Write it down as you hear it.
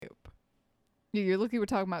You're lucky we're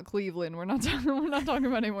talking about Cleveland. We're not talking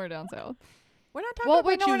about anywhere down south. We're not talking about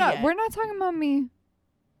we're not. yet. We're not talking about me.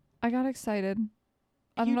 I got excited.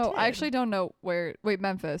 I don't You know. did. I actually don't know where. Wait,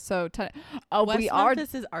 Memphis. So West we are.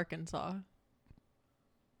 Memphis is Arkansas.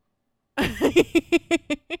 The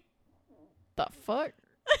fuck?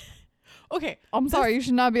 Okay. I'm sorry. You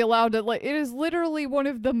should not be allowed to. Like, it is literally one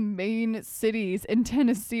of the main cities in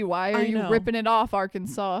Tennessee. Why are I you know. ripping it off,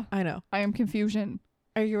 Arkansas? I know. I am confusion.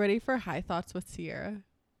 Are you ready for high thoughts with Sierra?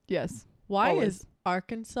 Yes. Why Always. is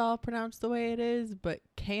Arkansas pronounced the way it is, but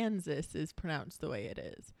Kansas is pronounced the way it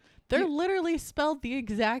is? They're literally spelled the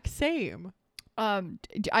exact same. I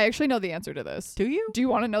actually know the answer to this. Do you? Do you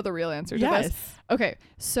want to know the real answer to Yes. this? Okay,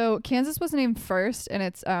 so Kansas was named first, and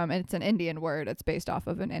it's an Indian word. It's based off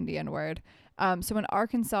of an Indian word. So when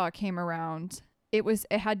Arkansas came around, it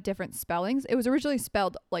had different spellings. It was originally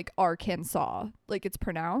spelled like Arkansas, like it's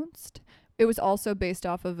pronounced. It was also based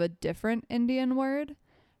off of a different Indian word.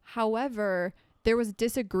 However, there was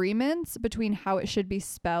disagreements between how it should be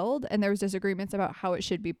spelled, and there was disagreements about how it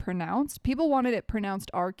should be pronounced. People wanted it pronounced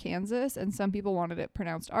Arkansas, and some people wanted it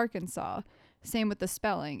pronounced Arkansas. Same with the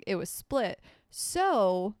spelling. It was split.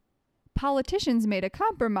 So politicians made a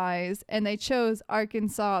compromise, and they chose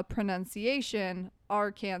Arkansas pronunciation,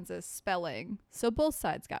 Arkansas spelling. So both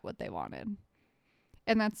sides got what they wanted.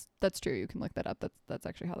 And that's true. You can look that up. That's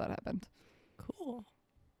actually how that happened. Cool.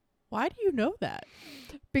 Why do you know that?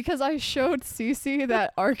 Because I showed Cece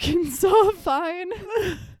that Arkansas fine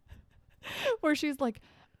where she's like,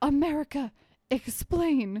 America,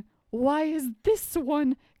 explain, why is this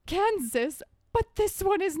one Kansas, but this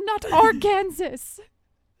one is not Arkansas?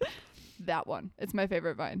 That one. It's my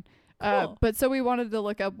favorite vine. Cool. But so we wanted to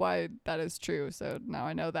look up why that is true. So now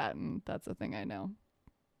I know that, and that's a thing I know.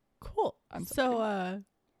 Cool. I'm sorry. So,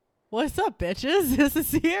 what's up, bitches? This is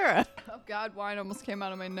Sierra. Oh God, wine almost came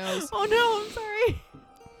out of my nose. Oh no, I'm sorry.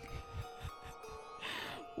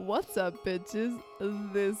 What's up, bitches?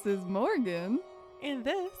 This is Morgan. And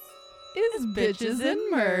this Is Bitches and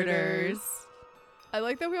Murders. I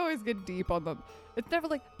like that we always get deep on them. It's never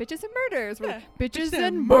like bitches and murders. We're Yeah, like, bitches and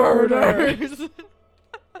and murders.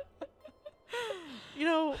 You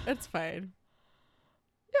know, it's fine.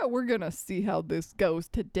 Yeah, we're gonna see how this goes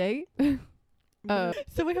today.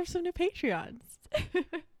 So we have some new Patreons.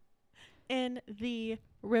 In the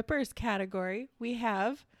Rippers category, we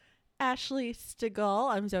have Ashley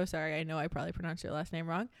Stegall. I'm so sorry. I know I probably pronounced your last name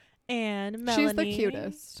wrong. And Melanie. She's the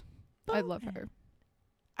cutest. I love Bowman. her.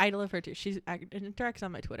 I love her too. She interacts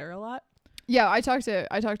on my Twitter a lot. Yeah, I talk to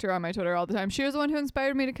her on my Twitter all the time. She was the one who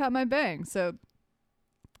inspired me to cut my bangs. So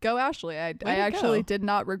go Ashley. I actually did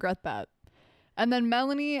not regret that. And then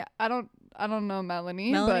Melanie, I don't know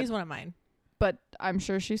Melanie. Melanie's one of mine. but I'm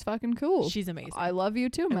sure she's fucking cool. She's amazing. I love you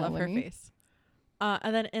too, I Melanie. love her face.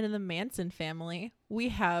 And then in the Manson family, we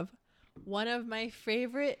have one of my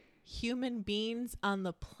favorite human beings on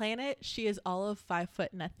the planet. She is all of 5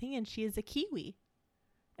 foot nothing, and she is a Kiwi.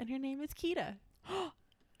 And her name is Kita.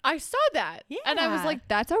 I saw that. Yeah. And I was like,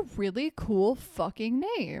 that's a really cool fucking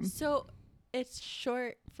name. So it's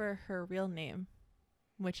short for her real name,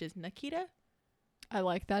 which is Nikita, I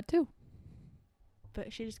like that too.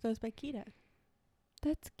 but she just goes by Kita.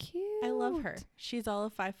 That's cute. I love her. She's all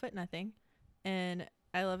of 5 foot nothing. And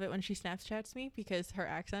I love it when she Snapchats me because her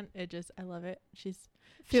accent, I love it. she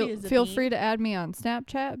is a Feel bean. free to add me on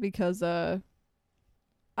Snapchat because I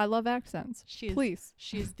love accents. Please.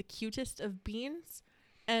 She's the cutest of beans.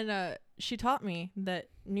 And she taught me that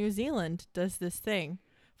New Zealand does this thing.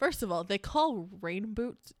 First of all, they call rain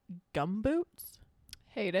boots gum boots.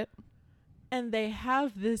 Hate it. And they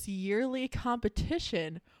have this yearly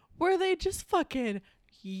competition where they just fucking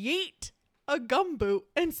yeet a gum boot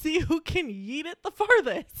and see who can yeet it the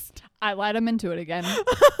farthest. I let him into it again.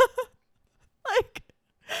 Like,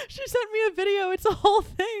 she sent me a video. It's a whole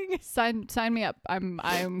thing. Sign me up.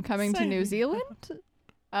 I'm coming to Sign New me Zealand.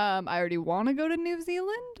 I already want to go to New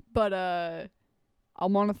Zealand, but I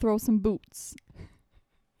want to throw some boots.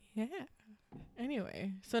 Yeah.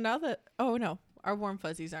 Anyway, so now that, oh no, our warm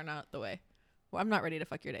fuzzies are not out the way. Well, I'm not ready to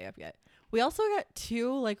fuck your day up yet. We also got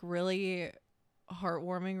 2 like really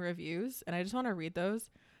heartwarming reviews, and I just want to read those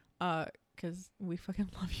because we fucking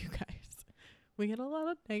love you guys. We get a lot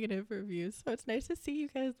of negative reviews, so it's nice to see you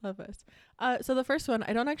guys love us. So the first one,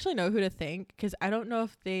 I don't actually know who to thank because I don't know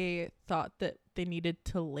if they thought that they needed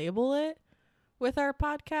to label it with our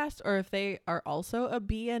podcast or if they are also a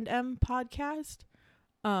B&M podcast.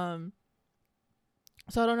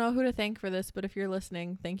 So I don't know who to thank for this, but if you're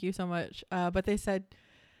listening, thank you so much. But they said,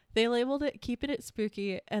 They labeled it Keeping It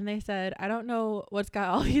Spooky, and they said, I don't know what's got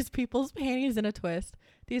all these people's panties in a twist.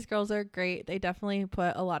 These girls are great. They definitely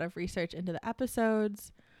put a lot of research into the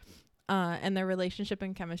episodes, and their relationship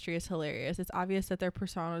and chemistry is hilarious. It's obvious that their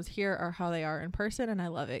personas here are how they are in person, and I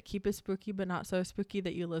love it. Keep it spooky, but not so spooky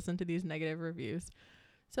that you listen to these negative reviews.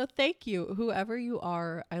 So thank you, whoever you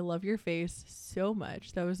are. I love your face so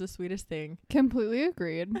much. That was the sweetest thing. Completely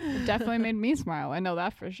agreed. It definitely made me smile. I know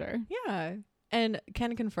that for sure. Yeah. And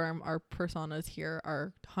can confirm our personas here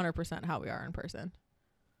are 100% how we are in person.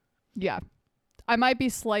 Yeah. I might be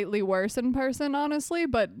slightly worse in person, honestly,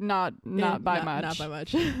 but not by much. Not by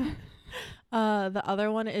much. The other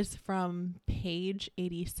one is from Page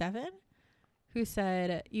 87, who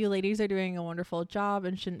said, you ladies are doing a wonderful job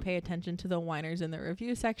and shouldn't pay attention to the whiners in the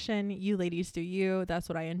review section. You ladies do you. That's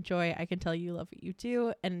what I enjoy. I can tell you love what you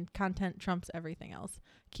do, and content trumps everything else.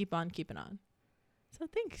 Keep on keeping on. So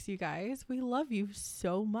thanks, you guys. We love you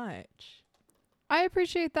so much. I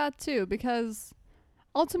appreciate that too, because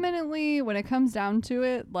ultimately when it comes down to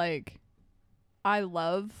it, like, I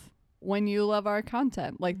love when you love our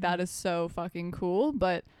content. Like, that is so fucking cool.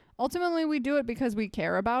 But ultimately we do it because we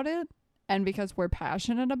care about it and because we're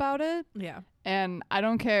passionate about it. Yeah. And I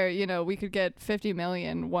don't care, you know, we could get 50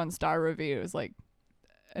 million 1-star reviews. Like,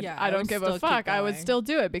 Yeah, I don't give a fuck. I would going. still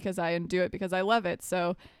do it because I do it because I love it.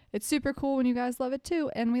 So it's super cool when you guys love it too.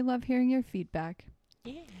 And we love hearing your feedback.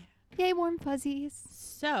 Yeah. Yay, warm fuzzies.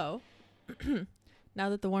 So, now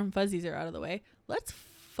that the warm fuzzies are out of the way, let's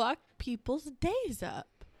fuck people's days up.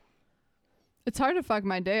 It's hard to fuck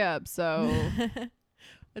my day up, so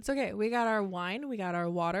It's okay. We got our wine. We got our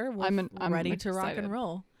water. We're I'm ready to rock excited. and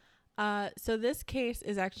roll. So this case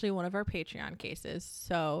is actually one of our Patreon cases.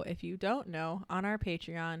 So if you don't know, on our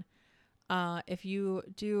Patreon, if you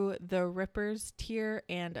do the Rippers tier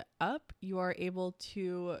and up, you are able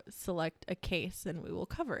to select a case and we will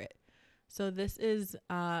cover it. So this is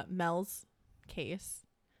Mel's case,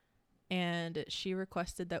 and she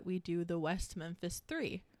requested that we do the West Memphis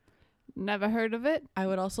 3. Never heard of it. I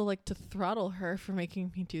would also like to throttle her for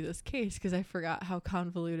making me do this case because I forgot how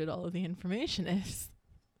convoluted all of the information is.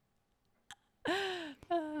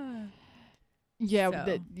 Yeah,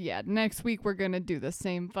 So. next week we're going to do the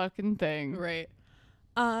same fucking thing. Right.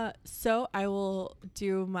 So I will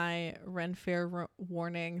do my Ren Fair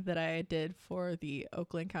warning that I did for the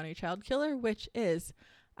Oakland County child killer, which is,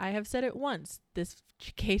 I have said it once, this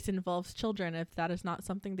case involves children. If that is not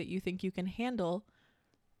something that you think you can handle,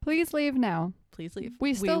 Please leave now. please leave.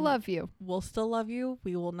 We still love you. We'll still love you.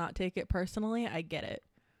 We will not take it personally. I get it.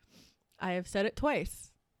 I have said it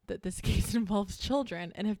twice that this case involves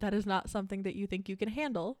children, and if that is not something that you think you can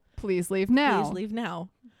handle, Please leave now. please leave now.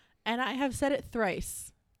 And I have said it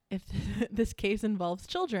thrice. If this case involves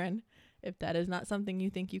children, if that is not something you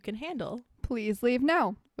think you can handle, Please leave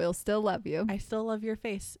now. We'll still love you. I still love your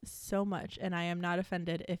face so much, and I am not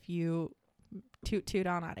offended if you toot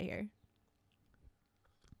on out of here.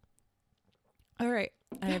 All right.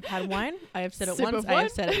 I have had wine. I have said it Sip once. of I wine.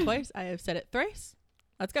 have said it twice. I have said it thrice.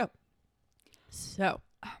 Let's go. So,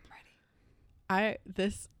 I'm ready.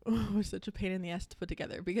 This was such a pain in the ass to put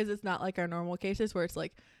together because it's not like our normal cases where it's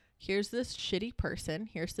like, here's this shitty person,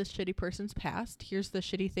 here's this shitty person's past, here's the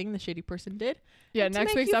shitty thing the shitty person did. Yeah, And to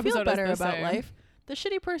next make week's you feel episode better is the about same. life. The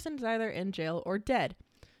shitty person's either in jail or dead.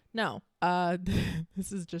 No,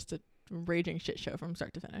 this is just a raging shit show from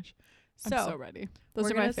start to finish. So, I'm so ready. Those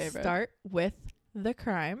we're are my gonna favorite. start with the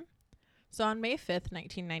crime. So on May 5th,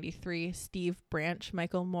 1993, Steve Branch,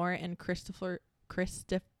 Michael Moore, and Christopher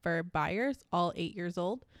Byers, all 8 years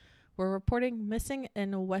old, were reporting missing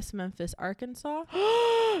in West Memphis, Arkansas.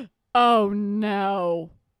 Oh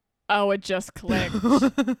no. Oh, it just clicked.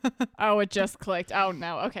 Oh, it just clicked. Oh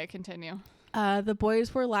no. Okay, continue. The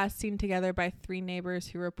boys were last seen together by 3 neighbors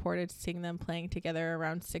who reported seeing them playing together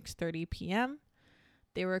around 6:30 p.m.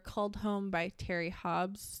 They were called home by Terry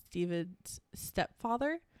Hobbs, Steven's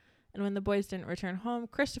stepfather, and when the boys didn't return home,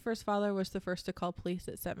 Christopher's father was the first to call police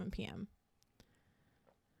at 7 p.m.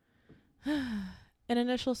 An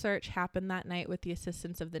initial search happened that night with the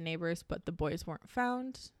assistance of the neighbors, but the boys weren't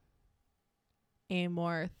found. A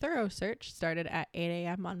more thorough search started at 8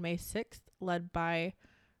 a.m. on May 6th, led by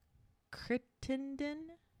Crittenden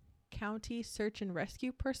County Search and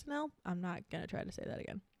Rescue personnel. I'm not going to try to say that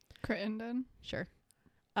again. Crittenden. Sure.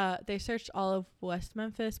 They searched all of West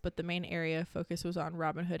Memphis, but the main area of focus was on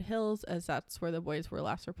Robin Hood Hills, as that's where the boys were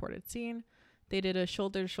last reported seen. They did a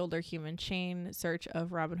shoulder-to-shoulder human chain search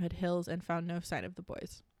of Robin Hood Hills and found no sign of the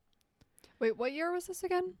boys. Wait, what year was this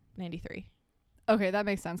again? 93. Okay, that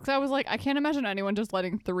makes sense. Because I was like, I can't imagine anyone just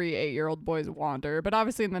letting 3 8-year-old boys wander. But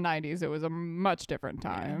obviously in the 90s, it was a much different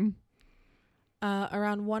time.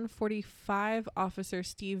 Around 1:45, Officer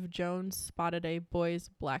Steve Jones spotted a boy's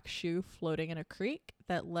black shoe floating in a creek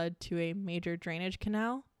that led to a major drainage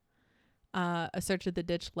canal. A search of the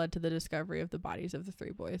ditch led to the discovery of the bodies of the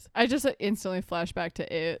 3 boys. I just instantly flash back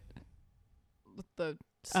to it with the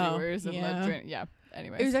sewers and yeah. the drain. Yeah.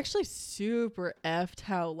 Anyways. It was actually super effed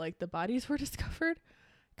how like the bodies were discovered,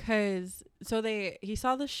 cause he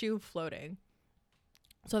saw the shoe floating,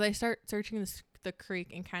 so they start searching the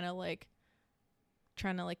creek and kind of like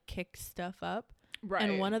trying to like kick stuff up, right.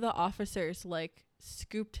 and one of the officers like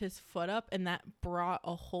scooped his foot up, and that brought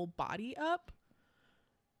a whole body up,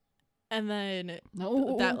 and then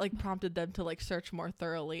that like prompted them to like search more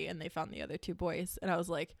thoroughly, and they found the other 2 boys, and I was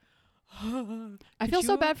like. I feel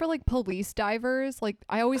so bad for like police divers. Like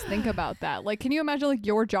I always think about that. Like, can you imagine like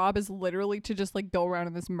your job is literally to just like go around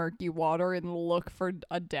in this murky water and look for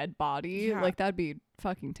a dead body? Yeah. Like that'd be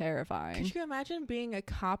fucking terrifying. Could you imagine being a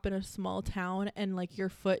cop in a small town and like your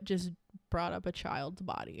foot just brought up a child's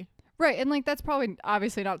body? Right, and like that's probably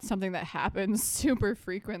obviously not something that happens super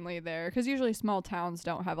frequently there, because usually small towns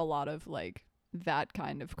don't have a lot of like that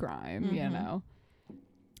kind of crime, you know.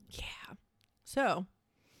 Yeah. So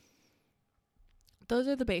those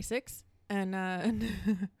are the basics, and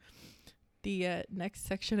the next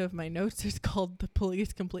section of my notes is called "The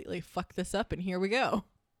Police Completely Fucked This Up," and here we go.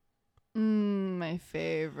 My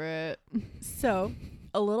favorite. So,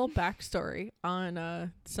 a little backstory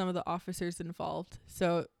on some of the officers involved.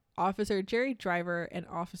 So, Officer Jerry Driver and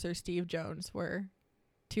Officer Steve Jones were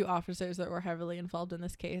 2 officers that were heavily involved in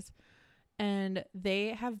this case, and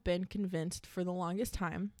they have been convinced for the longest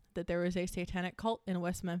time that there was a satanic cult in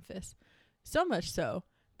West Memphis. So much so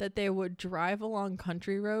that they would drive along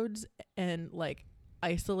country roads and like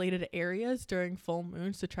isolated areas during full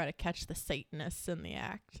moons to try to catch the Satanists in the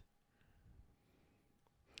act.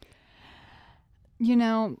 You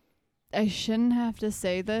know, I shouldn't have to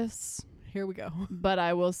say this. Here we go. But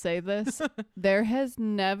I will say this. There has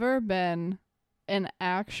never been an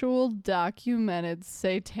actual documented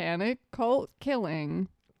satanic cult killing.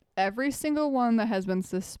 Every single one that has been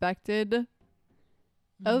suspected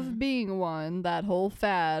of being one, that whole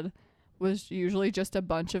fad, was usually just a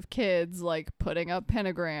bunch of kids like putting up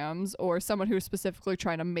pentagrams, or someone who's specifically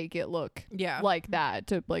trying to make it look like that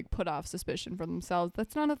to like put off suspicion for themselves.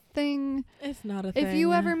 That's not a thing. It's not a thing. If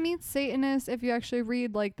you ever meet Satanists, if you actually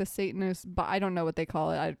read like the Satanist, I don't know what they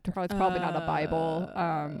call it. It's probably not a Bible.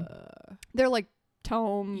 They're like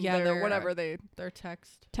tome. Yeah, they're whatever they're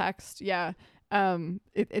text. Yeah.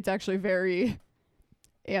 It's actually very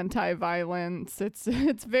anti-violence.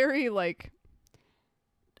 It's very like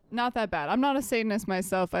not that bad. I'm not a Satanist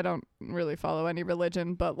myself. I don't really follow any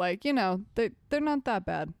religion, but like, you know, they're not that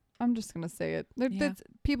bad. I'm just gonna say it. That's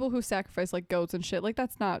people who sacrifice like goats and shit. Like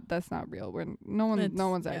that's not real. No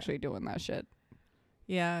one's actually doing that shit.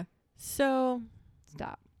 Yeah. So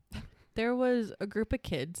stop. There was a group of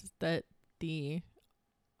kids that the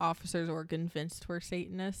officers were convinced were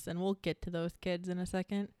Satanists, and we'll get to those kids in a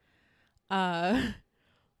second.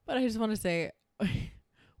 But I just want to say,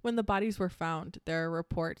 when the bodies were found, there are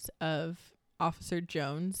reports of Officer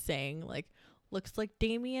Jones saying, like, looks like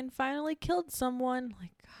Damien finally killed someone.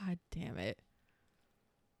 Like, God damn it.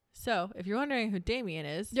 So, if you're wondering who Damien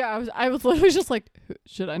is. Yeah, I was literally just like,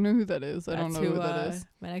 should I know who that is? I don't know who that is.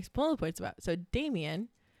 My next bullet point's about. So, Damien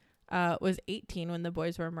was 18 when the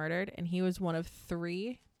boys were murdered, and he was one of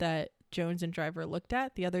 3 that Jones and Driver looked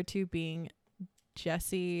at. The other 2 being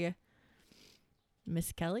Jesse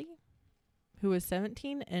Miss Kelly, who was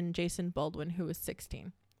 17, and Jason Baldwin, who was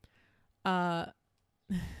 16. And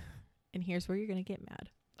here's where you're gonna get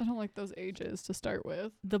mad. I don't like those ages to start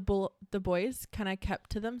with. The boys kind of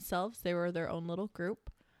kept to themselves. They were their own little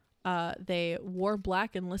group. They wore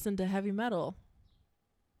black and listened to heavy metal.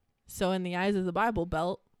 So in the eyes of the Bible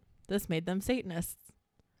Belt, this made them Satanists.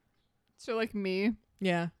 So like me,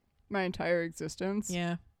 yeah, my entire existence,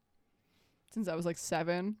 yeah, since I was like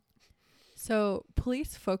 7. So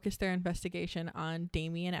police focused their investigation on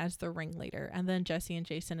Damien as the ringleader, and then Jesse and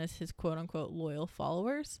Jason as his quote-unquote loyal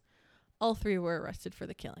followers. All 3 were arrested for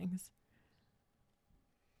the killings.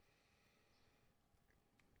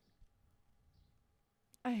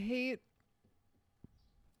 I hate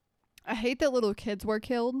that little kids were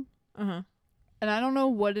killed. Uh-huh. And I don't know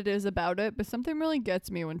what it is about it, but something really gets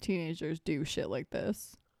me when teenagers do shit like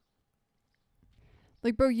this.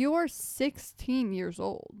 Like, bro, you are 16 years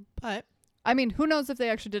old. But I mean, who knows if they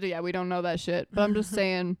actually did it yet? We don't know that shit. But I'm just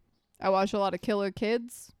saying, I watch a lot of Killer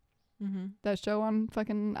Kids. That show on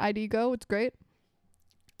fucking ID Go. It's great.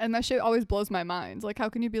 And that shit always blows my mind. Like, how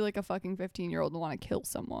can you be like a fucking 15-year-old and want to kill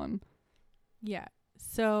someone? yeah.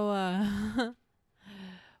 So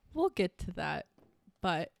we'll get to that.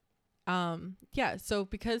 But yeah, so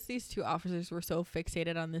because these two officers were so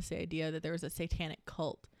fixated on this idea that there was a satanic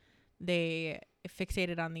cult, they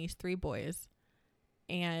fixated on these three boys.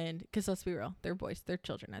 And because let's be real, they're boys, they're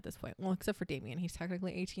children at this point. Well, except for Damien, he's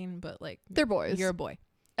technically 18, but like They're boys. you're a boy.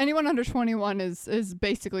 Anyone under 21 is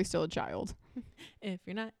basically still a child. If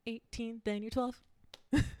you're not 18, then you're 12.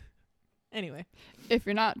 Anyway, If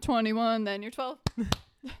you're not 21, then you're 12.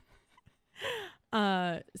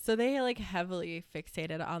 so they like heavily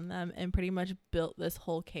fixated on them and pretty much built this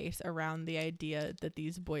whole case around the idea that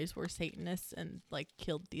these boys were Satanists and like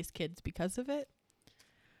killed these kids because of it.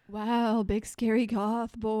 Wow, big scary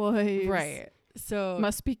goth boys. Right. So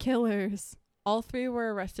Must be killers. all three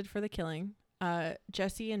were arrested for the killing.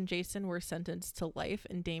 Jesse and Jason were sentenced to life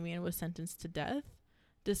and Damien was sentenced to death,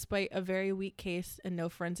 despite a very weak case and no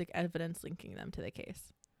forensic evidence linking them to the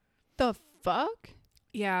case. The fuck?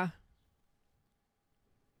 Yeah.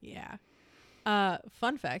 Yeah.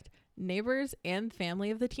 Fun fact, neighbors and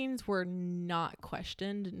family of the teens were not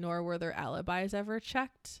questioned, nor were their alibis ever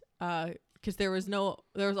checked. Because there was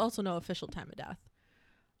also no official time of death.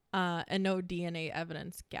 And no DNA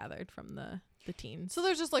evidence gathered from the teens. So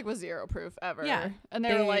there's just like was zero proof ever. Yeah. And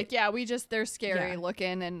they were like, yeah, they're scary Yeah.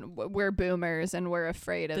 looking and we're boomers and we're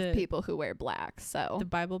afraid of The- people who wear black. So The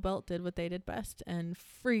Bible Belt did what they did best and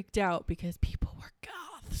freaked out because people were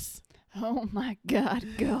goths. oh my God,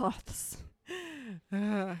 goths.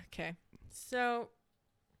 Okay. So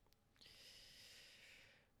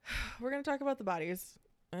we're going to talk about the bodies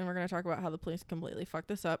and we're going to talk about how the police completely fucked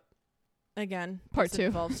this up. Again, Part this 2.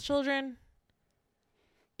 involves children.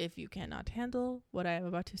 If you cannot handle what I am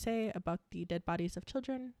about to say about the dead bodies of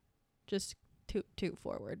children, just toot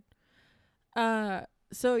forward.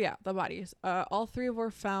 So yeah, the bodies. All three were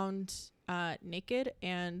found naked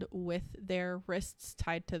and with their wrists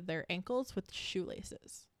tied to their ankles with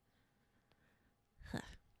shoelaces.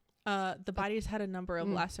 The bodies had a number of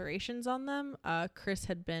lacerations on them. Chris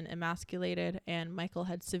had been emasculated and Michael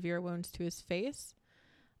had severe wounds to his face.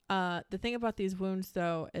 The thing about these wounds,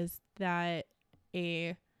 though, is that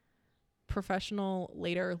a professional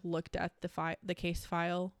later looked at the case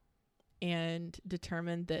file and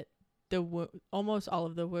determined that almost all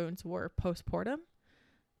of the wounds were postmortem.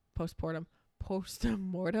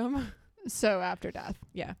 So after death.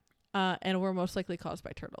 Yeah. And were most likely caused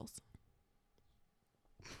by turtles.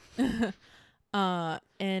 And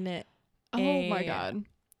Oh my God.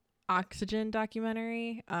 Oxygen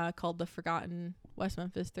documentary called The Forgotten West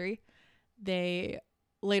Memphis 3. They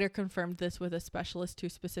later confirmed this with a specialist who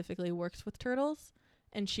specifically works with turtles,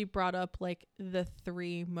 and she brought up like the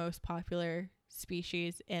 3 most popular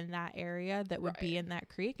species in that area that would be in that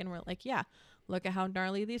creek, and we're like, yeah, look at how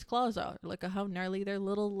gnarly these claws are, look at how gnarly their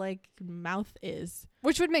little like mouth is,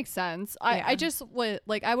 which would make sense. Yeah. I just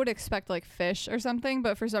I would expect like fish or something,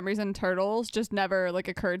 but for some reason turtles just never like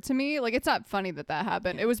occurred to me. Like, it's not funny that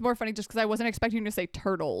happened. It was more funny just because I wasn't expecting you to say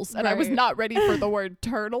turtles and I was Right. not ready for the word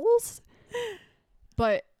turtles.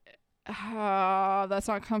 But that's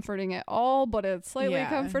not comforting at all, but it's slightly Yeah.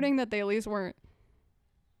 comforting that they at least weren't,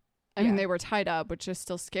 I mean, they were tied up, which is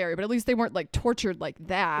still scary, but at least they weren't like tortured like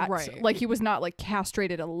that. Right. Like, he was not like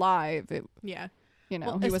castrated alive. yeah. You know,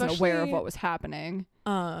 Well, he wasn't aware of especially- what was happening.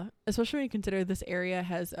 Especially when you consider this area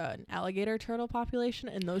has an alligator turtle population,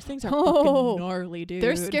 and those things are Oh, fucking gnarly, dude.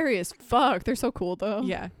 They're scary as fuck. They're so cool though.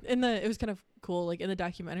 Yeah. It was kind of cool, like in the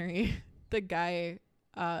documentary, the guy,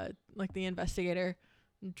 like the investigator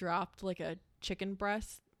dropped like a chicken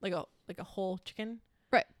breast, like a whole chicken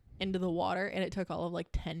Right. into the water, and it took all of like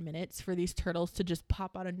 10 minutes for these turtles to just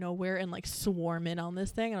pop out of nowhere and like swarm in on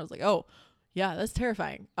this thing. And I was like, oh yeah, that's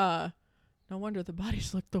terrifying. No wonder the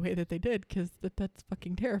bodies looked the way that they did, because that's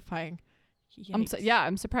fucking terrifying. Yikes.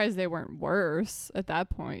 I'm surprised they weren't worse at that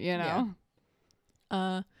point, you know.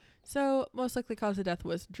 Yeah. So most likely cause of death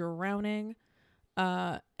was drowning.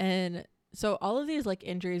 And so all of these like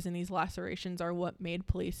injuries and these lacerations are what made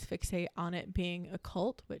police fixate on it being a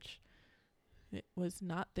cult, which it was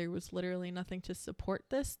not. There was literally nothing to support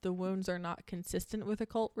this. The wounds are not consistent with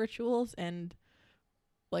occult rituals, and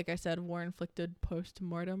like I said, were inflicted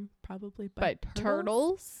post-mortem, probably by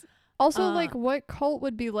turtles. Also, Uh, like, what cult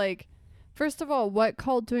would be like? First of all, what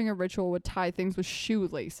cult doing a ritual would tie things with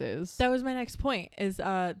shoelaces? That was my next point, is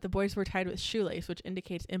the boys were tied with shoelace, which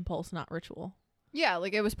indicates impulse, not ritual. Yeah,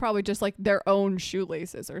 like it was probably just like their own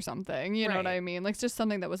shoelaces or something. You know what Right. I mean? Like, just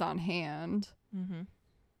something that was on hand. Mm-hmm.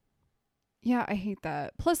 Yeah, I hate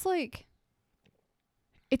that. Plus, like,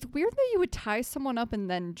 it's weird that you would tie someone up and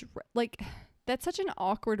then like, that's such an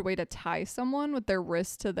awkward way to tie someone with their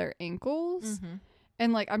wrists to their ankles. Mm-hmm.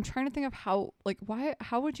 And like, I'm trying to think of how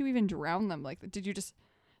would you even drown them? Like, did you just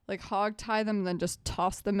like hog tie them and then just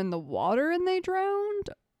toss them in the water and they drowned?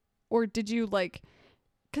 Or did you like,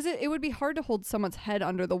 because it would be hard to hold someone's head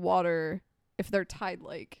under the water if they're tied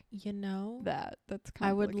like You know, that. That's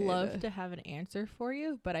I would love complicated. to have an answer for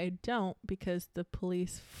you, but I don't, because the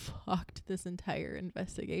police fucked this entire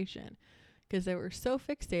investigation because they were so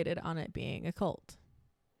fixated on it being a cult.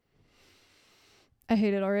 I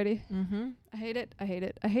hate it already. Mm-hmm. I hate it. I hate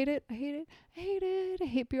it. I hate it. I hate it. I hate it. I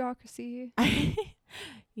hate bureaucracy.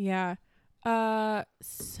 Yeah.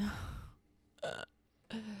 So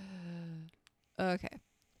okay.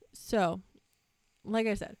 So, like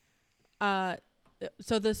I said,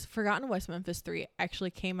 so this Forgotten West Memphis 3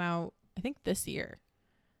 actually came out, I think, this year.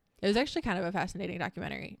 It was actually kind of a fascinating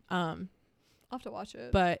documentary. I'll have to watch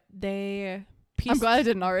it. But they I'm glad I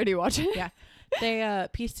didn't already watch it. Yeah. They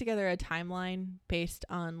pieced together a timeline based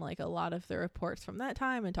on like a lot of the reports from that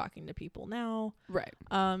time and talking to people now. Right.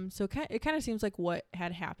 So it kind of seems like what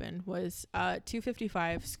had happened was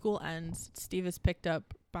 2:55, school ends. Steve is picked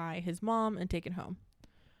up by his mom and taken home.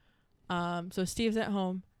 So Steve's at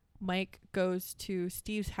home. Mike goes to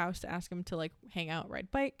Steve's house to ask him to like hang out,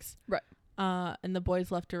 ride bikes. Right. And the boys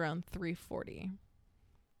left around 3:40.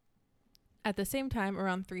 At the same time,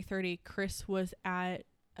 around 3:30, Chris was at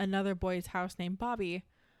another boy's house named Bobby,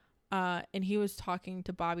 and he was talking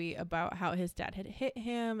to Bobby about how his dad had hit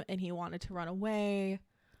him and he wanted to run away.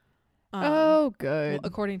 Oh, good. Well,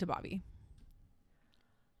 according to Bobby.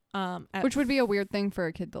 Which would be a weird thing for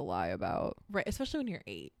a kid to lie about. Right, especially when you're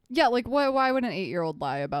 8. Yeah, like why would an 8-year-old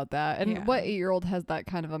lie about that? And Yeah. what 8-year-old has that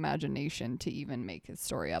kind of imagination to even make his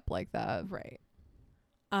story up like that? Right.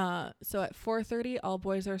 So at 4:30, all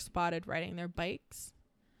boys are spotted riding their bikes.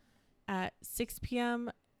 At 6 p.m.,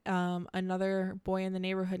 another boy in the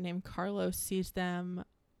neighborhood named Carlos sees them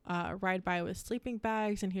ride by with sleeping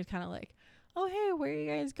bags, and he was kind of like, "Oh, hey, where are you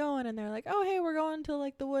guys going?" And they're like, "Oh, hey, we're going to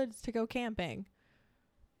like the woods to go camping."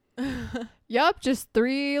 Yep, just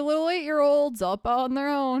 3 little 8-year-olds up on their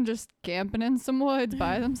own, just camping in some woods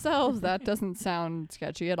by themselves. That doesn't sound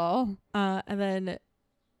sketchy at all. And then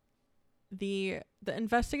the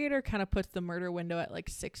investigator kind of puts the murder window at like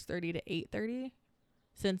 6:30 to 8:30,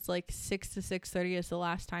 since like 6 to 6:30 is the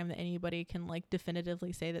last time that anybody can like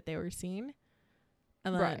definitively say that they were seen.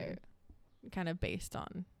 And then Right. kind of based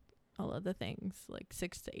on all of the things, like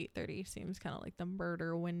 6 to 8:30 seems kind of like the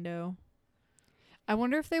murder window. I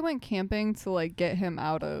wonder if they went camping to like get him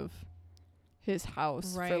out of his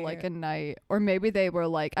house for like Right. a night, or maybe they were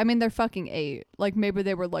like, I mean, they're fucking 8. Like maybe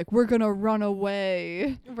they were like, we're gonna run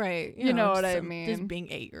away. Right. You know what I Just mean. being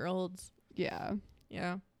 8-year-olds. Yeah.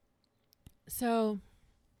 Yeah. So,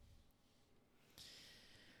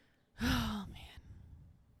 oh man,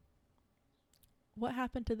 what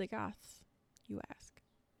happened to the Goths, you ask?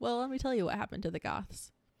 Well, let me tell you what happened to the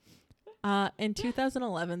Goths. In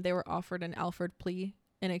 2011, they were offered an Alford plea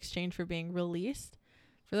in exchange for being released.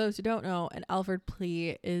 For those who don't know, an Alford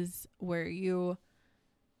plea is where you,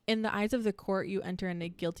 in the eyes of the court, you enter in a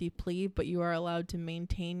guilty plea, but you are allowed to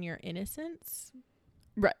maintain your innocence.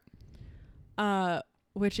 Right.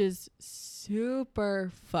 Which is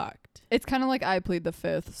super fucked. It's kind of like I plead the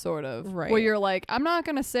fifth, sort of. Right. Where you're like, I'm not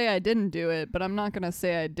gonna say I didn't do it, but I'm not gonna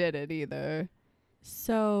say I did it either.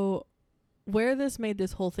 So, where this made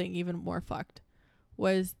this whole thing even more fucked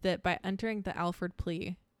was that by entering the Alford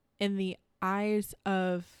plea, in the eyes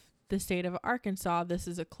of the state of Arkansas, this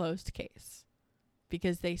is a closed case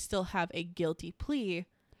because they still have a guilty plea.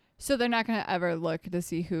 So they're not gonna ever look to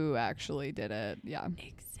see who actually did it. Yeah.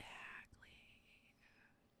 Exactly.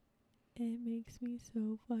 It makes me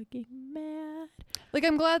so fucking mad. Like,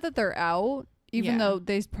 I'm glad that they're out, even Yeah. though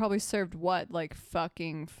they probably served what, like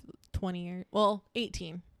fucking 20 years. Well,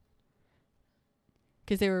 18.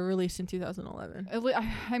 Because they were released in 2011.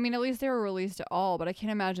 I mean, at least they were released at all, but I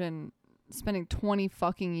can't imagine spending 20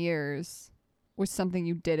 fucking years with something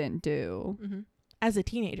you didn't do. Mm-hmm. As a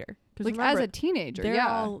teenager. Like, as a teenager,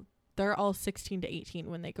 yeah. They're all 16 to 18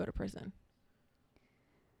 when they go to prison.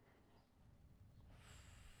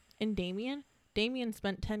 And Damien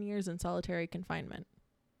spent 10 years in solitary confinement.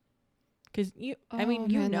 Because you're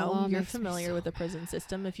familiar with the prison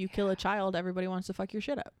system. If you kill a child, everybody wants to fuck your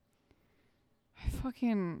shit up.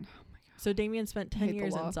 So Damien spent 10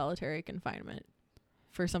 years in solitary confinement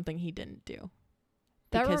for something he didn't do.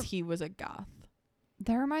 Because he was a goth.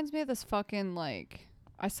 That reminds me of this fucking, like,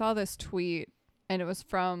 I saw this tweet, and it was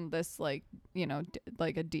from this, like, you know,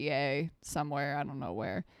 like a DA somewhere, I don't know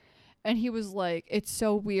where. And he was like, it's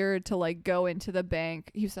so weird to, like, go into the bank.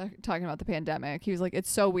 He was talking about the pandemic. He was like, it's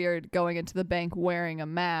so weird going into the bank wearing a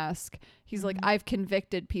mask. He's like, I've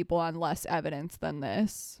convicted people on less evidence than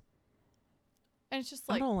this. And it's just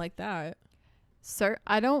like, I don't like that. Sir,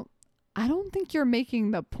 I don't think you're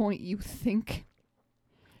making the point you think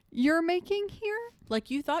you're making here. Like,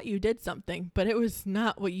 you thought you did something, but it was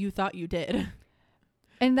not what you thought you did.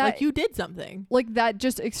 And that Like, you did something. like that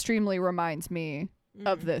just extremely reminds me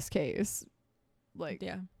of Mm. this case. Like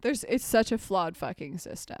Yeah. it's such a flawed fucking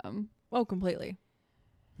system. Oh, completely.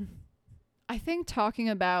 I think talking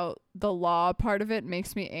about the law part of it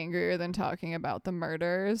makes me angrier than talking about the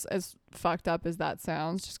murders, as fucked up as that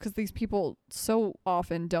sounds, just because these people so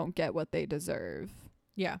often don't get what they deserve,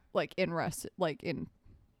 Yeah. like in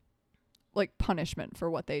punishment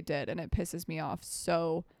for what they did, and it pisses me off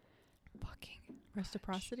so fucking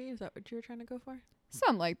Reciprocity? Is that what you were trying to go for?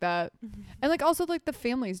 something like that. And like also like the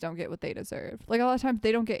families don't get what they deserve. Like a lot of times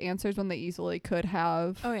they don't get answers when they easily could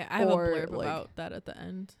have. Oh, yeah. I have a Or, blurb like- about that at the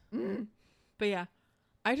end. Mm. But yeah,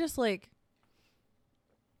 I just like,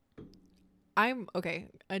 I'm okay.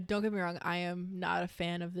 Don't get me wrong. I am not a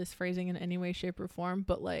fan of this phrasing in any way, shape, or form.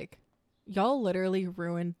 But like, y'all literally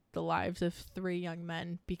ruined the lives of 3 young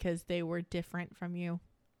men because they were different from you.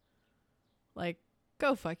 Like,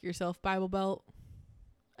 go fuck yourself, Bible Belt.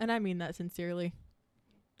 And I mean that sincerely.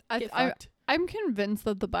 Get fucked. I'm convinced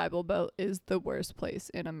that the Bible Belt is the worst place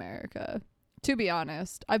in America. To be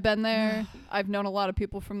honest, I've been there. I've known a lot of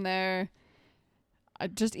people from there. I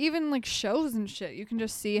just even like shows and shit, you can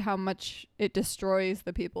just see how much it destroys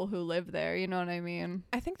the people who live there. You know what I mean?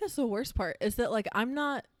 I think that's the worst part is that like I'm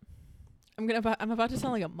about to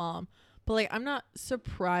sound like a mom, but like I'm not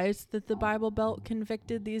surprised that the Bible Belt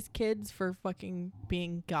convicted these kids for fucking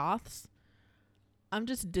being goths. I'm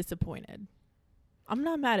just disappointed. I'm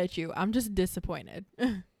not mad at you. I'm just disappointed.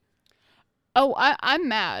 Oh, I'm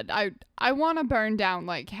mad. I want to burn down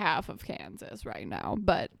like half of Kansas right now,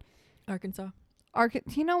 but Arkansas.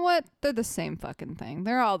 you know what? They're the same fucking thing.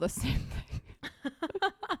 They're all the same thing.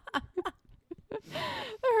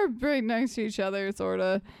 They're right next to each other, sort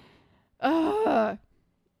of.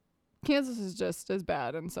 Kansas is just as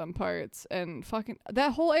bad in some parts, and fucking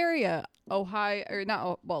that whole area, Ohio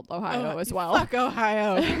as well. Fuck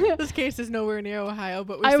Ohio. This case is nowhere near Ohio,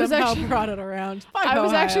 but we I was somehow actually- brought it around. Fuck I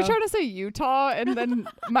was actually Ohio. trying to say Utah, and then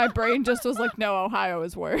my brain just was like, no, Ohio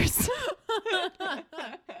is worse.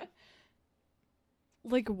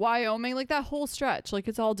 Like Wyoming, like that whole stretch, like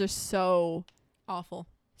it's all just so Awful.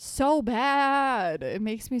 bad. It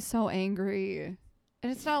makes me so angry.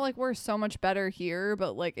 And it's not like we're so much better here,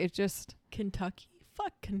 but like it just Kentucky?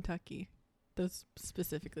 Fuck Kentucky. Those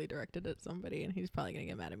specifically directed at somebody, and he's probably gonna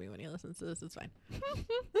get mad at me when he listens to this. It's fine.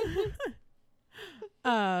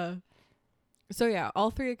 So yeah, all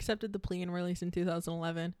 3 accepted the plea and were released in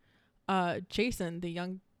 2011. Jason, the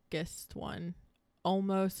youngest one,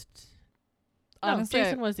 almost. honestly,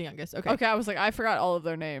 Jason was the youngest. okay, I was like, I forgot all of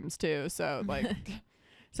their names too, so like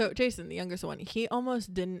So Jason, the youngest one, he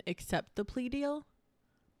almost didn't accept the plea deal,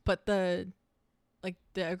 but the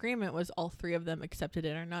agreement was all 3 of them accepted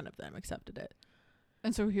it or none of them accepted it.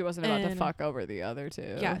 and so he wasn't about to And- fuck over the other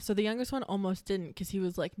two. Yeah, so the youngest one almost didn't because he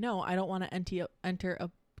was like, no, I don't want to enter a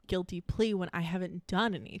guilty plea when I haven't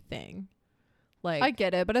done anything. Like, I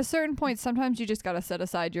get it, but at a certain point, sometimes you just gotta set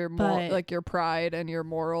aside your But- your pride and your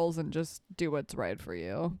morals and just do what's right for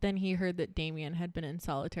you. then he heard that Damien had been in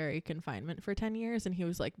solitary confinement for 10 years, and he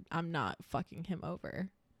was like, I'm not fucking him over.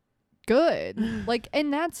 Good, like,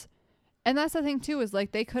 and that's the thing too, is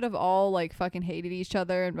like they could have all like fucking hated each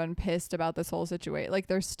other and been pissed about this whole situation. Like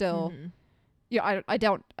they're still, Mhm. yeah, I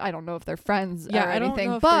don't know if they're friends Yeah, or I don't anything,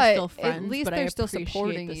 know if but they're still friends, at least but I they're still appreciate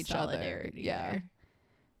supporting the each other. solidarity Yeah. there.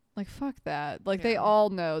 Like fuck that. Like they Yeah. all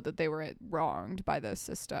know that they were wronged by this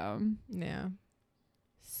system. Yeah.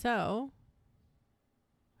 So,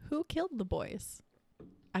 who killed the boys?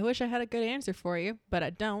 I wish I had a good answer for you, but I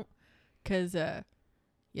don't. Because,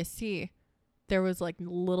 you see, there was like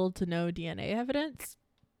little to no DNA evidence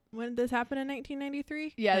when this happened in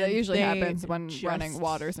 1993. Yeah, that and usually they happens when running just-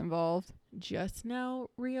 water's involved. Just now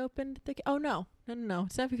reopened the. Oh, no. No.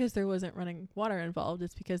 It's not because there wasn't running water involved.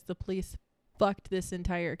 It's because the police fucked this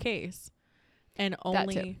entire case and That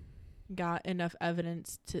too. only got enough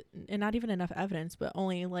evidence to, and not even enough evidence, but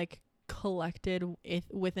only like collected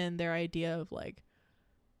within their idea of like,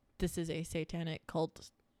 this is a satanic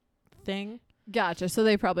cult thing. Gotcha. So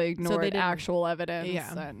they probably ignored didn't- actual evidence.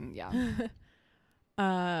 Yeah. And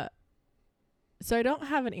yeah. So I don't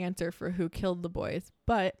have an answer for who killed the boys,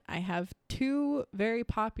 but I have 2 very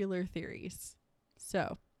popular theories.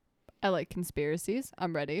 So I like conspiracies.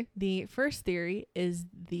 I'm ready. the first theory is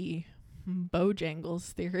the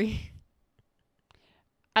Bojangles theory.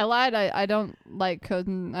 I lied. I don't like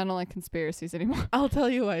coding. I don't like conspiracies anymore. I'll tell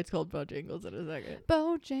you why it's called Bojangles in a second.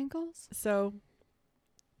 Bojangles. So,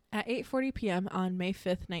 at 8:40 p.m. on May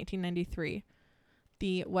 5th, 1993,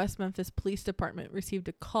 the West Memphis Police Department received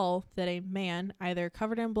a call that a man, either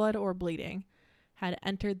covered in blood or bleeding, had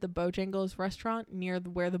entered the Bojangles restaurant near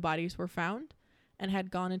where the bodies were found and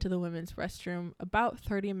had gone into the women's restroom about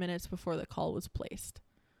 30 minutes before the call was placed.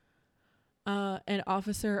 An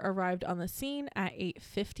officer arrived on the scene at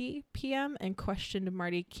 8:50 p.m. and questioned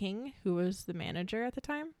Marty King, who was the manager at the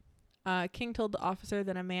time. King told the officer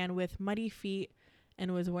that a man with muddy feet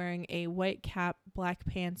and was wearing a white cap, black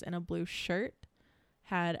pants, and a blue shirt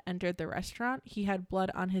had entered the restaurant. He had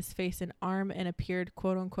blood on his face and arm and appeared,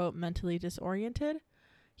 quote-unquote, mentally disoriented.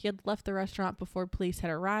 He had left the restaurant before police had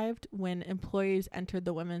arrived. When employees entered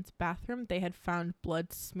the women's bathroom, they had found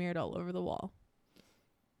blood smeared all over the wall.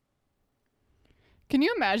 Can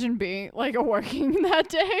you imagine being like working that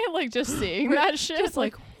day, like just seeing that shit? Just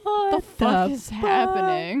like, what the fuck is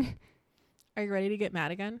happening? Are you ready to get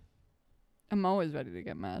mad again? I'm always ready to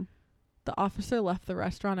get mad. The officer left the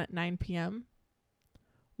restaurant at 9 p.m.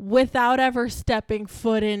 without ever stepping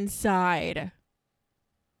foot inside.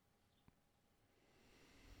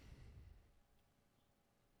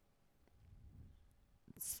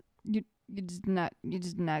 You're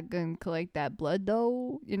just not gonna collect that blood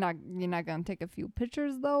though. You're not gonna take a few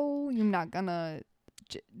pictures though. You're not gonna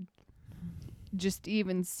just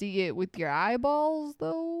even see it with your eyeballs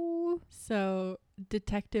though. So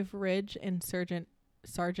Detective Ridge and Sergeant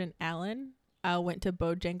Allen went to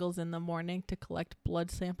Bojangles in the morning to collect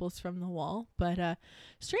blood samples from the wall, but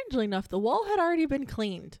strangely enough, the wall had already been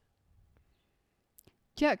cleaned.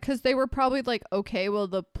 Yeah, because they were probably like, okay, well,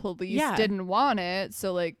 the police didn't want it,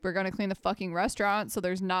 so like we're gonna clean the fucking restaurant so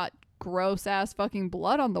there's not gross ass fucking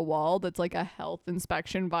blood on the wall that's like a health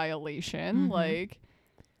inspection violation. Mm-hmm. Like,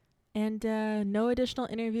 and no additional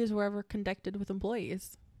interviews were ever conducted with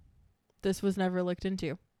employees. This was never looked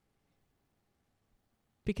into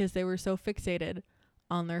because they were so fixated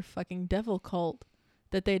on their fucking devil cult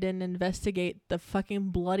that they didn't investigate the fucking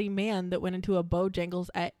bloody man that went into a Bojangles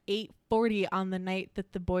at 8:40 on the night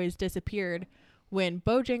that the boys disappeared, when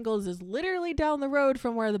Bojangles is literally down the road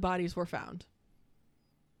from where the bodies were found.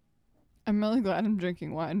 I'm really glad I'm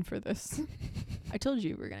drinking wine for this. I told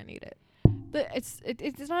you we were gonna need it.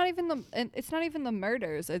 It's not even the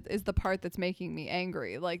murders. It is the part that's making me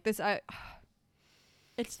angry. Like this,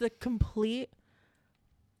 it's the complete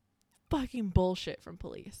fucking bullshit from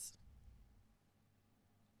police.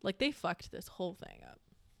 Like, they fucked this whole thing up.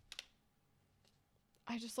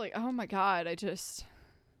 I just like, oh my God, I just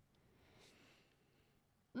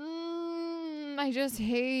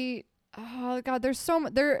hate, oh God,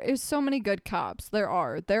 there is so many good cops. There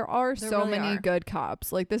are so really many are. good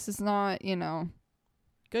cops. Like, this is not,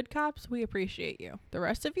 Good cops, we appreciate you. The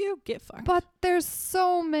rest of you, get fucked. But there's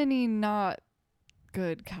so many not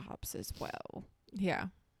good cops as well. Yeah.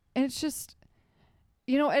 And it's just,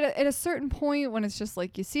 at a certain point when it's just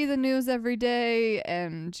like you see the news every day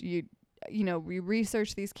and we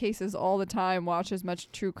research these cases all the time, watch as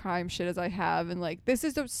much true crime shit as I have, and like this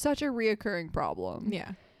is such a reoccurring problem.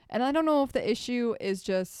 Yeah. And I don't know if the issue is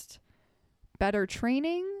just better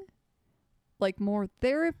training, like more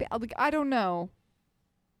therapy. Like I don't know,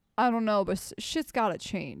 but shit's gotta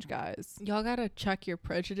change, guys. Y'all gotta chuck your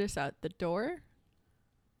prejudice out the door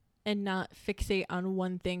and not fixate on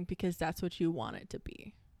one thing because that's what you want it to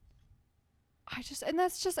be. And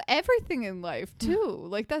that's just everything in life too.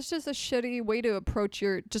 Like that's just a shitty way to approach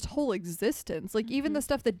your just whole existence. Like even the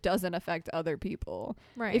stuff that doesn't affect other people.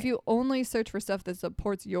 Right. If you only search for stuff that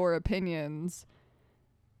supports your opinions,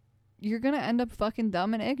 you're gonna end up fucking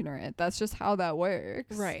dumb and ignorant. That's just how that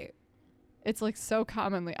works. Right. It's like so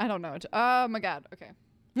commonly. I don't know. Oh my God. Okay.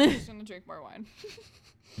 I'm just gonna drink more wine.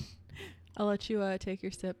 I'll let you take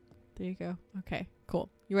your sip. There you go. Okay, cool.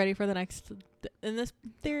 You ready for the next? And this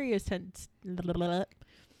theory is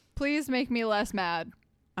Please make me less mad.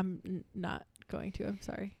 I'm not going to. I'm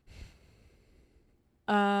sorry.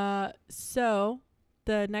 So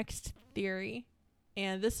the next theory,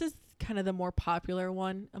 and this is kind of the more popular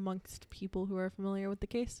one amongst people who are familiar with the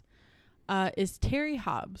case, is Terry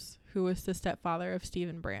Hobbs, who was the stepfather of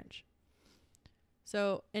Stephen Branch.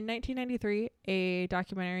 So in 1993, a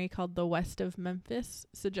documentary called The West of Memphis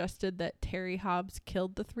suggested that Terry Hobbs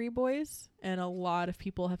killed the three boys, and a lot of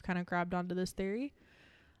people have kind of grabbed onto this theory.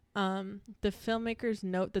 The filmmakers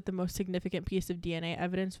note that the most significant piece of DNA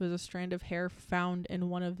evidence was a strand of hair found in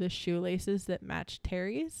one of the shoelaces that matched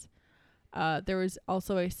Terry's. There was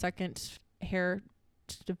also a second strand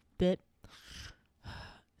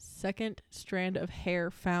of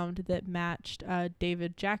hair found that matched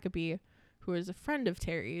David Jacoby, who is a friend of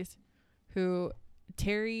Terry's, who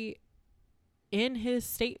Terry, in his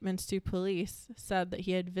statements to police, said that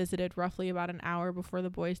he had visited roughly about an hour before the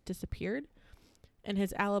boys disappeared. and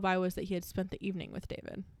his alibi was that he had spent the evening with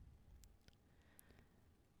David.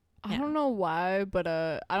 I don't know why, but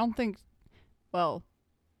I don't think, well,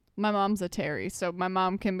 my mom's a Terry, so my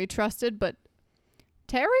mom can be trusted, but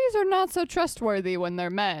Terrys are not so trustworthy when they're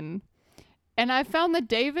men. And I found that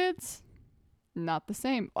David's not the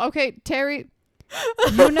same. Okay, Terry,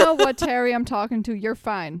 you know what Terry I'm talking to. You're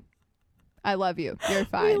fine. I love you. You're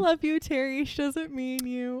fine. We love you, Terry. She doesn't mean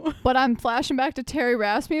you. But I'm flashing back to Terry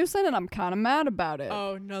Rasmussen, and I'm kind of mad about it.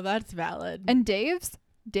 Oh, no, that's valid. And Dave's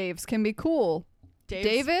can be cool.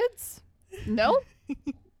 David's? No.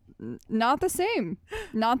 Not the same.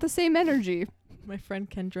 Not the same energy. My friend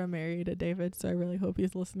Kendra married a David, so I really hope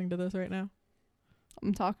he's listening to this right now.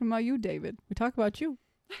 I'm talking about you, David. We talk about you.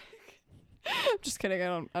 I'm just kidding.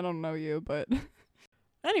 I don't know you, but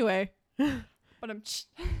Anyway. but I'm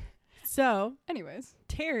So, anyways.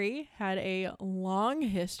 Terry had a long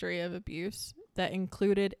history of abuse that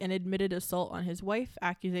included an admitted assault on his wife,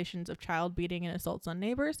 accusations of child beating and assaults on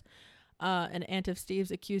neighbors. An aunt of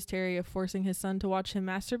Steve's accused Terry of forcing his son to watch him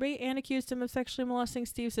masturbate and accused him of sexually molesting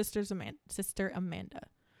Steve's sister Amanda.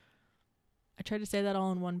 I tried to say that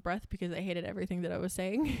all in one breath because I hated everything that I was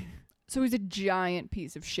saying. So he's a giant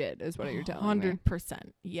piece of shit, is what you're telling me.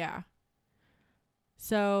 100%. Yeah.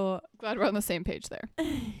 So Glad we're on the same page there.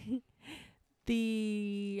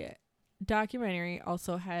 the documentary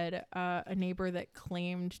also had a neighbor that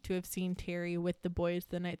claimed to have seen Terry with the boys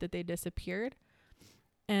the night that they disappeared.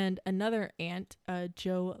 And another aunt,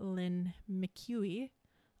 Jo Lynn McHugh,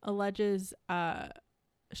 alleges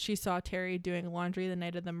she saw Terry doing laundry the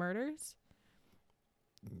night of the murders,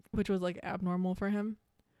 which was like abnormal for him.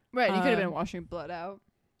 Right, he could have been washing blood out.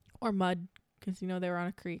 Or mud, because, they were on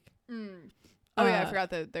a creek. Oh, yeah, I forgot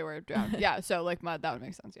that they were drowned. Yeah, so, like, mud, that would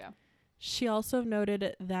make sense, yeah. She also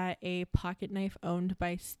noted that a pocket knife owned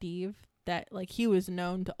by Steve that, like, he was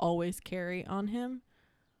known to always carry on him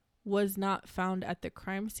was not found at the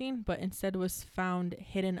crime scene, but instead was found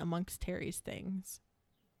hidden amongst Terry's things.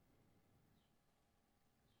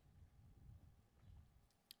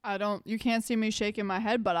 You can't see me shaking my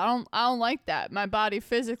head, but I don't like that. My body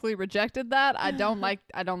physically rejected that. I don't like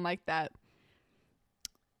that.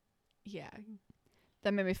 Yeah.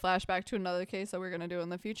 That made me flash back to another case that we're going to do in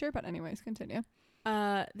the future, but anyways, continue.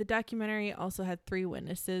 The documentary also had 3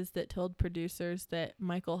 witnesses that told producers that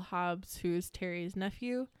Michael Hobbs, who's Terry's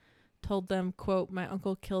nephew, told them, quote, "My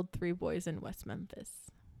uncle killed 3 boys in West Memphis."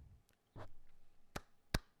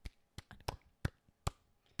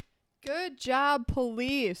 Good job,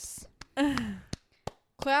 police.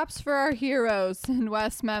 Claps for our heroes in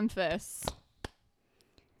West Memphis.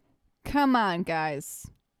 Come on, guys.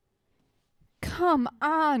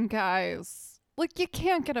 Like, you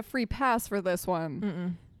can't get a free pass for this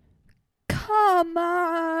one. Come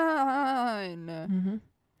on. Mm-hmm.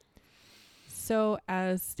 So,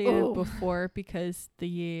 as stated before, because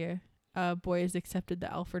the boys accepted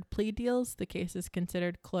the Alford plea deals, the case is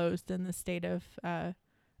considered closed in the state of,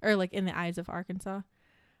 in the eyes of Arkansas.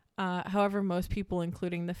 However, most people,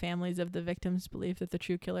 including the families of the victims, believe that the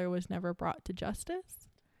true killer was never brought to justice.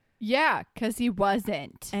 Yeah, because he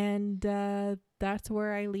wasn't. And that's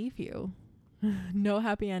where I leave you. No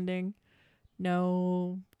happy ending.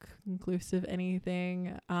 No conclusive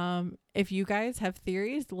anything. If you guys have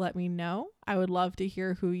theories, let me know. I would love to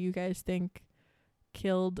hear who you guys think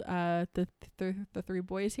killed the 3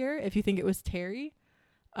 boys here. If you think it was Terry,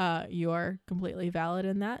 you are completely valid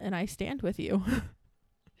in that, and I stand with you.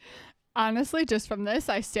 Honestly, just from this,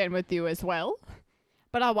 I stand with you as well.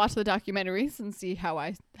 But I'll watch the documentaries and see how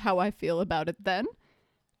I feel about it then.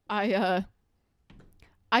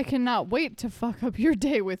 I cannot wait to fuck up your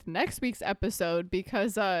day with next week's episode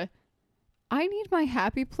because I need my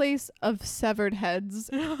happy place of severed heads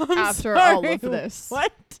after all of this.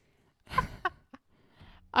 What?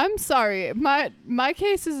 I'm sorry. My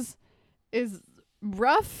case is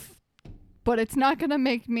rough, but it's not going to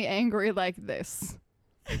make me angry like this.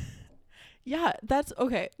 Yeah, that's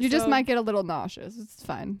okay. You just might get a little nauseous. It's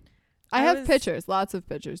fine. I have pictures, lots of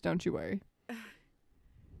pictures. Don't you worry.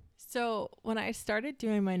 So when I started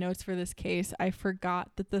doing my notes for this case, I forgot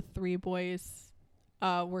that the 3 boys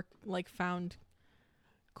were like found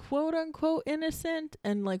quote unquote innocent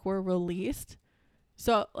and like were released.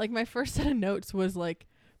 So like my first set of notes was like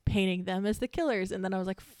painting them as the killers, and then I was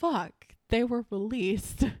like, fuck, they were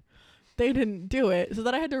released. They didn't do it. So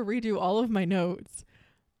then I had to redo all of my notes.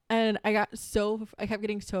 And I kept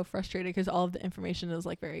getting so frustrated because all of the information is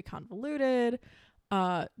like very convoluted.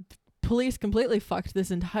 Police completely fucked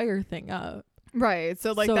this entire thing up. Right.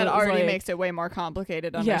 So that already makes it way more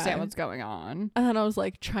complicated to understand what's going on. And then I was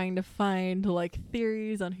like trying to find like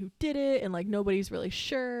theories on who did it, and like nobody's really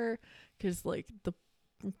sure because like the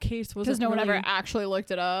case wasn't Because no one really- ever actually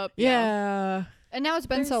looked it up. Yeah. And now it's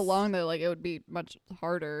been so There's- long that like it would be much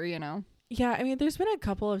harder, you know. Yeah, I mean, there's been a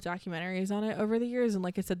couple of documentaries on it over the years, and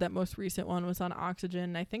like I said, that most recent one was on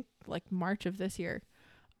Oxygen, I think like March of this year.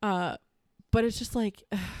 But it's just like,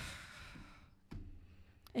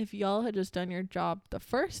 if y'all had just done your job the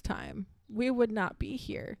first time, we would not be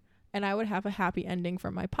here, and I would have a happy ending for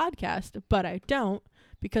my podcast, but I don't,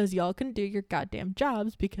 because y'all can do your goddamn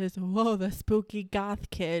jobs because, whoa, the spooky goth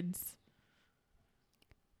kids.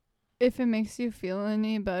 If it makes you feel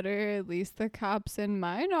any better, at least the cops in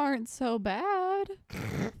mine aren't so bad.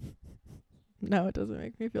 No, it doesn't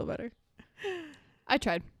make me feel better. I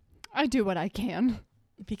tried. I do what I can.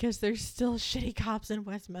 Because there's still shitty cops in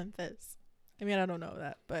West Memphis. I mean, I don't know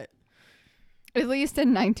that, but At least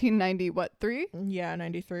in 1993? yeah,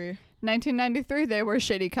 93. 1993, there were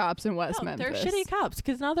shitty cops in West No, Memphis. they're shitty cops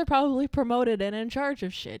because now they're probably promoted and in charge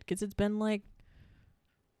of shit because it's been like,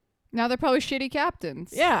 Now they're probably shitty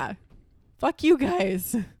captains. yeah, fuck you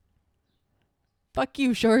guys. Fuck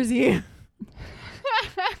you, Shorzy.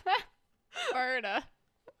 Florida.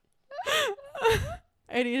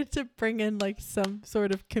 I needed to bring in like some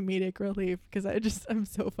sort of comedic relief because I'm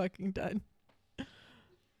so fucking done.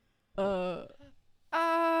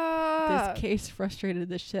 This case frustrated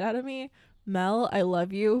the shit out of me. Mel, I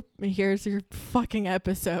love you. Here's your fucking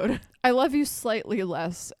episode. I love you slightly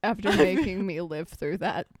less after making me live through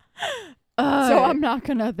that. So I'm not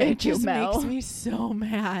gonna It thank you, just Mel. makes me so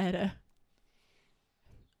mad.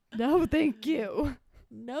 No, thank you.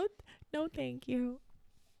 No, thank you.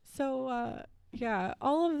 So, yeah,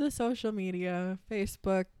 all of the social media,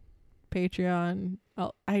 Facebook, Patreon,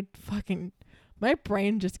 my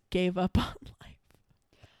brain just gave up on life.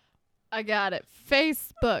 I got it.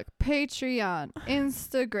 Facebook, Patreon,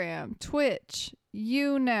 Instagram, Twitch,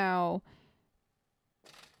 YouNow.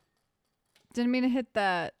 Didn't mean to hit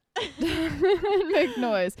that. Make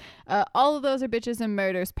noise. All of those are Bitches and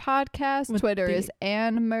Murders podcast. With Twitter the- is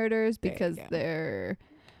and Murders There you because go. they're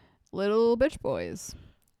little bitch boys.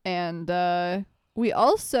 And we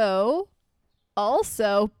also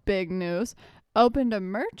big news, opened a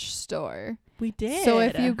merch store. We did. So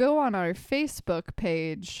if you go on our Facebook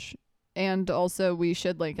page, and also we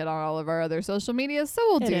should link it on all of our other social media, so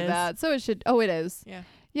we'll It do is. that. So it should. Oh, it is. Yeah.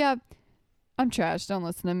 Yeah. I'm trash. Don't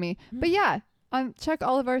listen to me. But yeah, check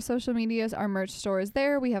all of our social medias. Our merch store is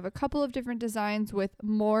there. We have a couple of different designs with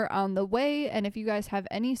more on the way. And if you guys have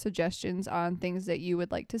any suggestions on things that you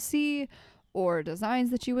would like to see or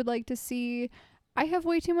designs that you would like to see, I have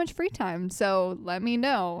way too much free time. So let me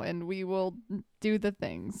know and we will do the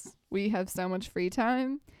things. We have so much free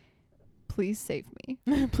time. Please save me.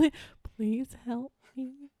 Please help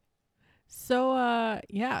me. So,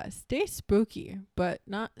 yeah, stay spooky, but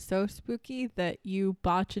not so spooky that you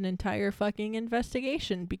botch an entire fucking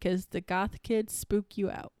investigation because the goth kids spook you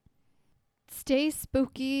out. Stay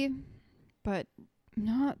spooky, but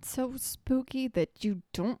not so spooky that you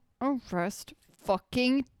don't arrest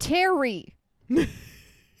fucking Terry.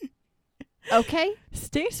 Okay?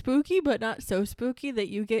 Stay spooky, but not so spooky that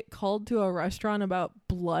you get called to a restaurant about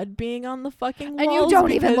blood being on the fucking walls. And you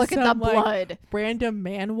don't even because look at the some, like, blood. random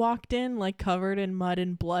man walked in, like, covered in mud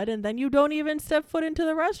and blood, and then you don't even step foot into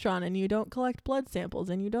the restaurant, and you don't collect blood samples,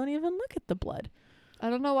 and you don't even look at the blood. I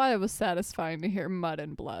don't know why it was satisfying to hear mud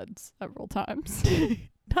and blood several times.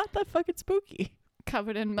 Not that fucking spooky.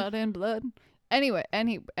 Covered in mud and blood. Anyway,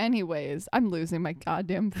 anyways, I'm losing my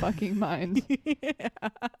goddamn fucking mind.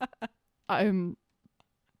 I'm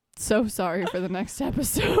so sorry for the next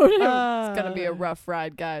episode. It's gonna be a rough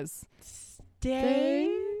ride, guys.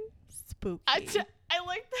 Stay spooky. I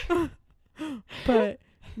like that. But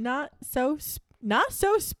not so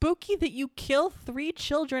spooky that you kill 3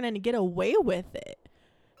 children and get away with it.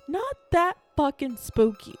 Not that fucking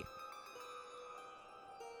spooky.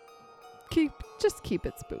 Just keep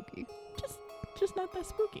it spooky. Just not that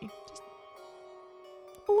spooky. Just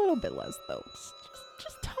A little bit less though.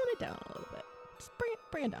 tone it down a little bit. Just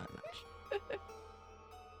bring it down a notch.